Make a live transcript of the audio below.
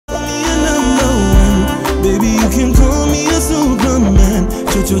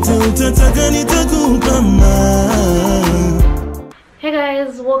Hey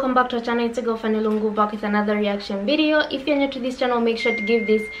guys, welcome back to our channel. It's a girl Fanny back with another reaction video. If you're new to this channel, make sure to give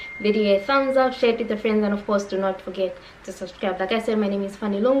this video a thumbs up, share it with your friends, and of course do not forget to subscribe. Like I said, my name is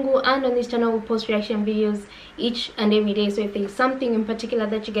Fanny Lungu, and on this channel we post reaction videos each and every day. So if there's something in particular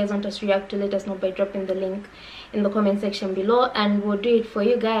that you guys want us to react to, let us know by dropping the link in the comment section below and we'll do it for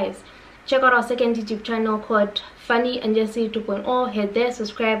you guys. Check out our second YouTube channel called Fanny&jessy 2.0. Head there,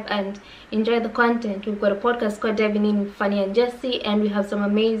 subscribe, and enjoy the content. We've got a podcast called Diving In with Fanny&jessy, and we have some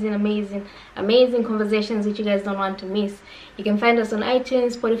amazing conversations which you guys don't want to miss. You can find us on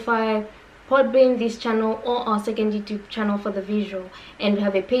iTunes, Spotify, Podbean, this channel, or our second YouTube channel for the visual. And we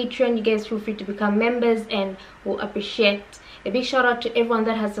have a Patreon. You guys feel free to become members, and we'll appreciate. A big shout out to everyone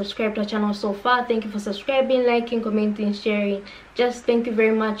that has subscribed to our channel so far. Thank you for subscribing, liking, commenting, sharing. Just thank you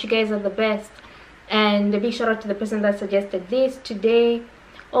very much. You guys are the best. And a big shout out to the person that suggested this today.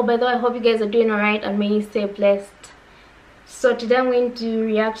 Oh, by the way, I hope you guys are doing alright and may you stay blessed. So today I'm going to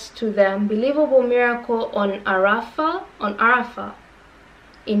react to the unbelievable miracle on Arafah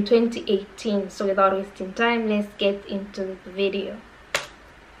in 2018. So without wasting time, let's get into the video.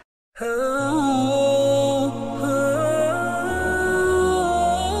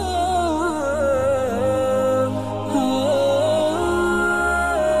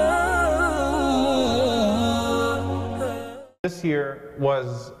 This year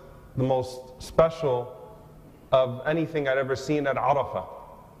was the most special of anything I'd ever seen at Arafah.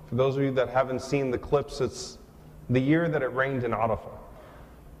 For those of you that haven't seen the clips, it's the year that it rained in Arafah.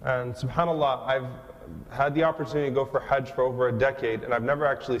 And subhanAllah, I've had the opportunity to go for Hajj for over a decade, and I've never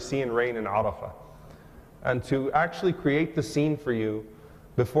actually seen rain in Arafah. And to actually create the scene for you,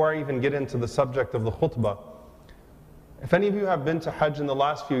 before I even get into the subject of the khutbah, if any of you have been to Hajj in the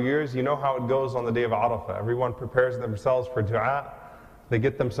last few years, you know how it goes on the day of Arafah. Everyone prepares themselves for dua. They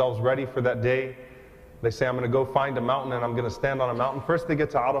get themselves ready for that day. They say, I'm going to go find a mountain and I'm going to stand on a mountain. First they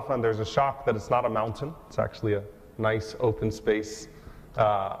get to Arafah and there's a shock that it's not a mountain. It's actually a nice open space,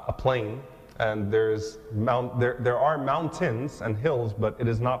 a plain. And there are mountains and hills, but it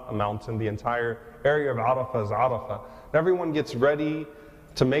is not a mountain. The entire area of Arafah is Arafah. And everyone gets ready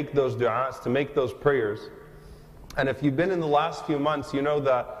to make those du'as, to make those prayers. And if you've been in the last few months, you know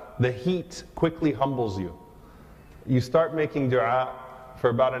that the heat quickly humbles you. You start making dua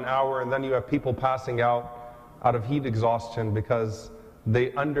for about an hour, and then you have people passing out of heat exhaustion because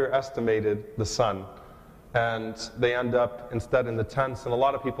they underestimated the sun. And they end up instead in the tents, and a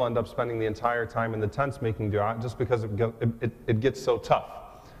lot of people end up spending the entire time in the tents making dua just because it gets so tough.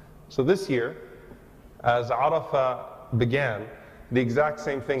 So this year, as Arafah began, the exact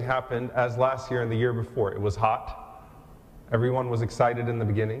same thing happened as last year and the year before. It was hot. Everyone was excited in the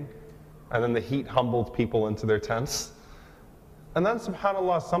beginning, and then the heat humbled people into their tents. And then,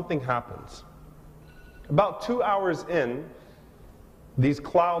 subhanAllah, something happens. About 2 hours in, these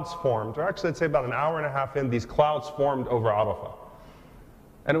clouds formed, or actually I'd say about an hour and a half in, these clouds formed over Arafah.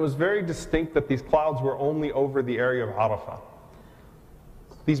 And it was very distinct that these clouds were only over the area of Arafah.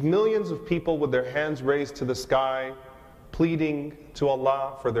 These millions of people with their hands raised to the sky, pleading to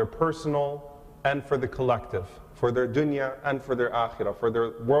Allah for their personal and for the collective, for their dunya and for their akhirah, for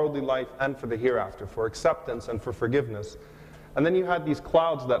their worldly life and for the hereafter, for acceptance and for forgiveness. And then you had these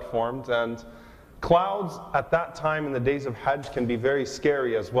clouds that formed, and clouds at that time in the days of Hajj can be very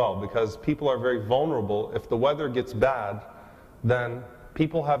scary as well, because people are very vulnerable. If the weather gets bad, then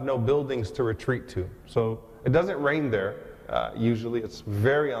people have no buildings to retreat to. So it doesn't rain there. Usually it's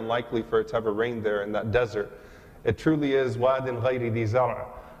very unlikely for it to ever rain there in that desert. It truly is wadin ghayri dhi zar',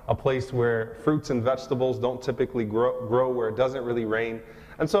 a place where fruits and vegetables don't typically grow, where it doesn't really rain.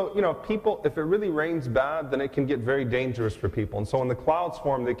 And so, you know, if it really rains bad, then it can get very dangerous for people. And so when the clouds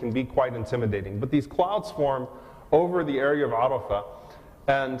form, they can be quite intimidating. But these clouds form over the area of Arafah,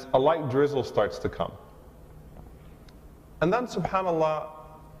 and a light drizzle starts to come. And then, subhanAllah,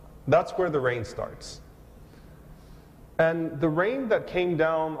 that's where the rain starts. And the rain that came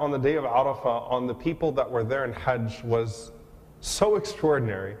down on the day of Arafah on the people that were there in Hajj was so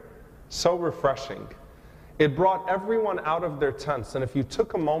extraordinary, so refreshing. It brought everyone out of their tents, and if you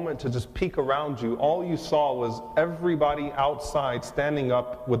took a moment to just peek around you, all you saw was everybody outside standing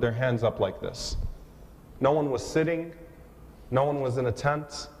up with their hands up like this. No one was sitting, no one was in a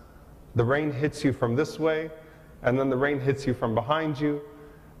tent. The rain hits you from this way, and then the rain hits you from behind you.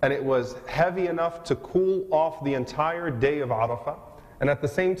 And it was heavy enough to cool off the entire day of Arafah. And at the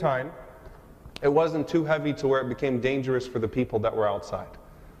same time, it wasn't too heavy to where it became dangerous for the people that were outside.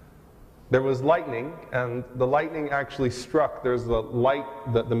 There was lightning, and the lightning actually struck. There's the light,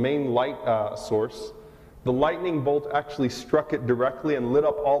 the main light source the lightning bolt actually struck it directly and lit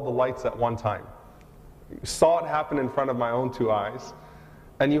up all the lights at one time. Saw it happen in front of my own two eyes.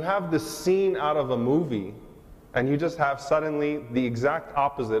 And you have this scene out of a movie, and you just have suddenly the exact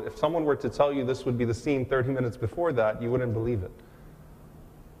opposite. If someone were to tell you this would be the scene 30 minutes before that, you wouldn't believe it.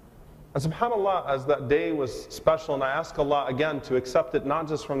 And subhanAllah, as that day was special, and I ask Allah again to accept it not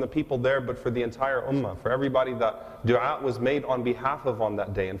just from the people there, but for the entire ummah, for everybody that dua was made on behalf of on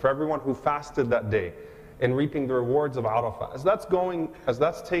that day, and for everyone who fasted that day in reaping the rewards of Arafah. As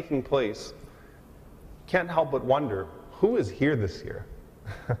that's taking place, can't help but wonder, who is here this year?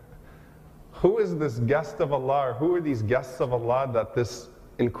 Who is this guest of Allah, or who are these guests of Allah that this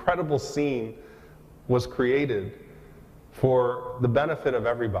incredible scene was created for the benefit of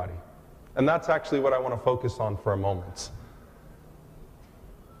everybody? And that's actually what I want to focus on for a moment.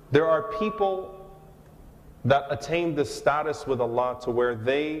 There are people that attain this status with Allah to where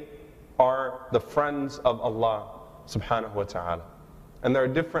they are the friends of Allah subhanahu wa ta'ala. And there are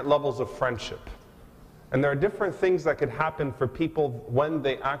different levels of friendship. And there are different things that could happen for people when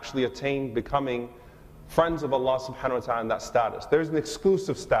they actually attain becoming friends of Allah subhanahu wa ta'ala in that status. There's an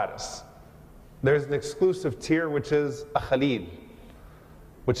exclusive status. There's an exclusive tier, which is a Khalil,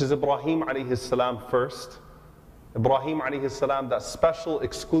 which is Ibrahim alayhi salam first. Ibrahim alayhi salam, that special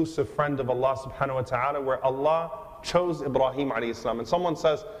exclusive friend of Allah subhanahu wa ta'ala, where Allah chose Ibrahim alayhi salam. And someone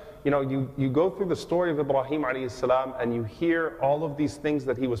says, you go through the story of Ibrahim alayhi salam and you hear all of these things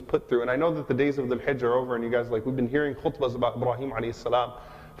that he was put through. And I know that the days of the Hajj are over, and you guys, we've been hearing khutbahs about Ibrahim alayhi salam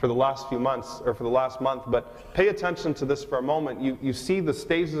for the last few months, or for the last month, but pay attention to this for a moment. You see the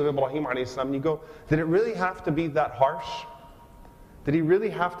stages of Ibrahim alayhi salam, and you go, did it really have to be that harsh? Did he really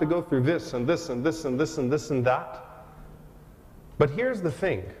have to go through this and this and this and this and this and that? But here's the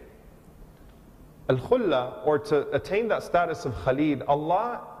thing. Al-Khulla, or to attain that status of Khalid,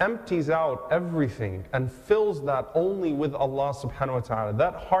 Allah empties out everything and fills that only with Allah subhanahu wa ta'ala.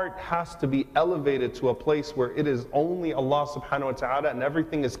 That heart has to be elevated to a place where it is only Allah subhanahu wa ta'ala, and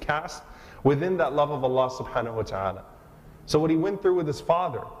everything is cast within that love of Allah subhanahu wa ta'ala. So what he went through with his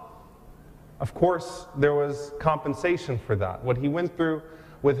father, of course there was compensation for that. What he went through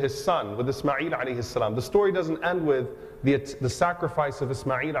with his son, with Ismail alayhi salam. The story doesn't end with the sacrifice of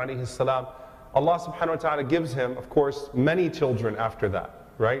Ismail alayhi salam. Allah subhanahu wa ta'ala gives him, of course, many children after that,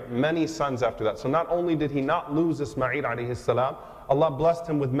 right? Many sons after that. So not only did he not lose Ismail alayhi salam, Allah blessed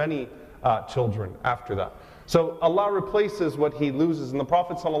him with many children after that. So Allah replaces what he loses. And the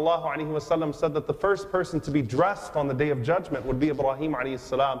Prophet sallallahu alaihi wasallam said that the first person to be dressed on the Day of Judgment would be Ibrahim alayhi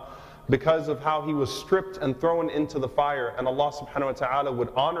salam, because of how he was stripped and thrown into the fire. And Allah subhanahu wa ta'ala would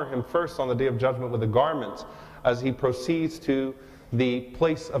honor him first on the Day of Judgment with a garment as he proceeds to the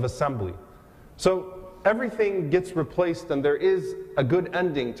place of assembly. So everything gets replaced, and there is a good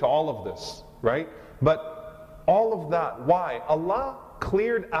ending to all of this, right? But all of that, why? Allah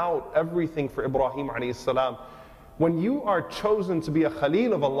cleared out everything for Ibrahim alayhi salam. When you are chosen to be a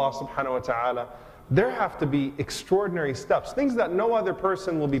Khalil of Allah subhanahu wa ta'ala, there have to be extraordinary steps, things that no other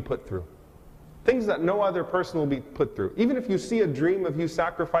person will be put through. Things that no other person will be put through. Even if you see a dream of you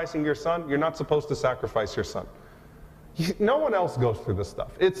sacrificing your son, you're not supposed to sacrifice your son. No one else goes through this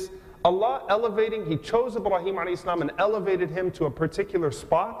stuff. It's Allah elevating. He chose Ibrahim alayhi salam and elevated him to a particular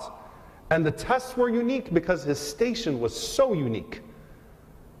spot. And the tests were unique because his station was so unique.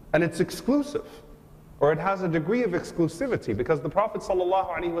 And it's exclusive. Or it has a degree of exclusivity, because the Prophet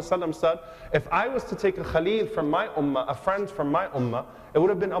ﷺ said, if I was to take a Khalil from my ummah, a friend from my ummah, it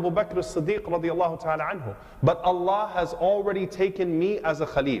would have been Abu Bakr as-Siddiq radiallahu ta'ala anhu. But Allah has already taken me as a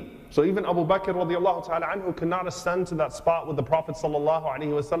Khalil. So even Abu Bakr radiallahu ta'ala anhu cannot ascend to that spot with the Prophet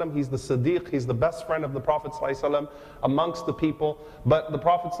ﷺ. He's the Siddiq, he's the best friend of the Prophet ﷺ amongst the people. But the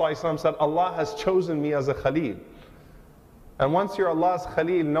Prophet ﷺ said, Allah has chosen me as a Khalil. And once you're Allah's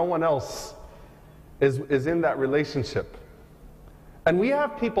Khalil, no one else is in that relationship. And we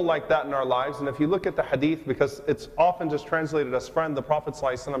have people like that in our lives. And if you look at the hadith, because it's often just translated as friend, the Prophet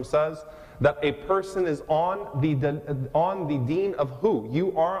ﷺ says that a person is on the deen of who?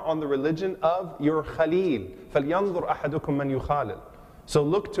 You are on the religion of your Khalil. فَلْيَنْظُرْ أَحَدُكُمْ مَنْ يُخَالِلْ. So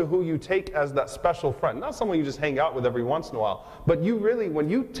look to who you take as that special friend. Not someone you just hang out with every once in a while. But you really, when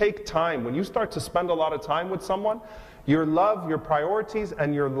you take time, when you start to spend a lot of time with someone, your love, your priorities,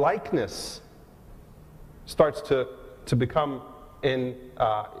 and your likeness starts to become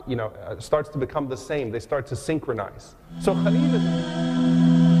starts to become the same. They start to synchronize. So Khalil is...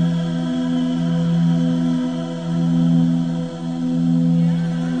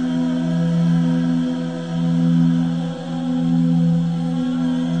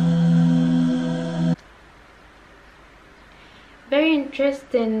 Very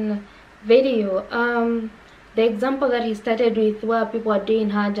interesting video, the example that he started with, where people are doing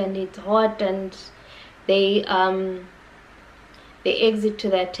Hajj and it's hot and they exit to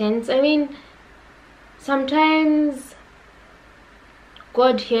their tents. I mean, sometimes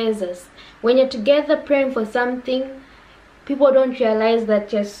God hears us. When you're together praying for something, people don't realize that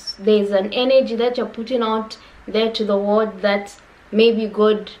just there's an energy that you're putting out there to the world that maybe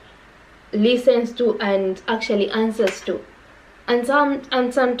God listens to and actually answers to. And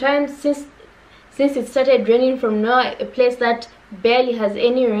sometimes since it started raining from nowhere, a place that barely has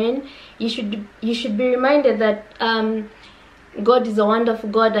any rain, you should be reminded that God is a wonderful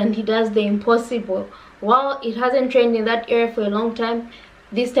God and he does the impossible. While it hasn't rained in that area for a long time,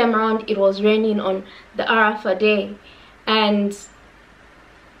 this time around it was raining on the Arafah day. And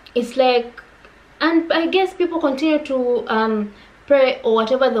it's like, and I guess people continue to pray or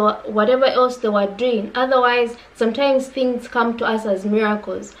whatever else they were doing. Otherwise, sometimes things come to us as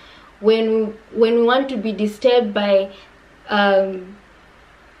miracles. When we want to be disturbed by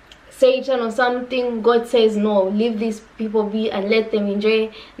Satan or something, God says no, leave these people be and let them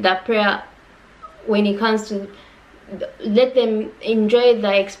enjoy that prayer. When it comes to, let them enjoy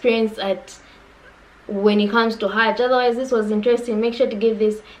the experience when it comes to Hajj. Otherwise, this was interesting. Make sure to give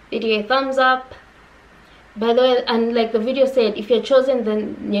this video a thumbs up. By the way, and like the video said, if you're chosen,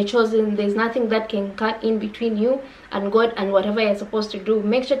 then you're chosen. There's nothing that can cut in between you and God and whatever you're supposed to do.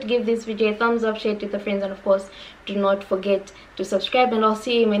 Make sure to give this video a thumbs up, share it with your friends, and of course, do not forget to subscribe, and I'll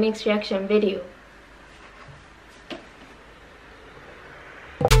see you in my next reaction video.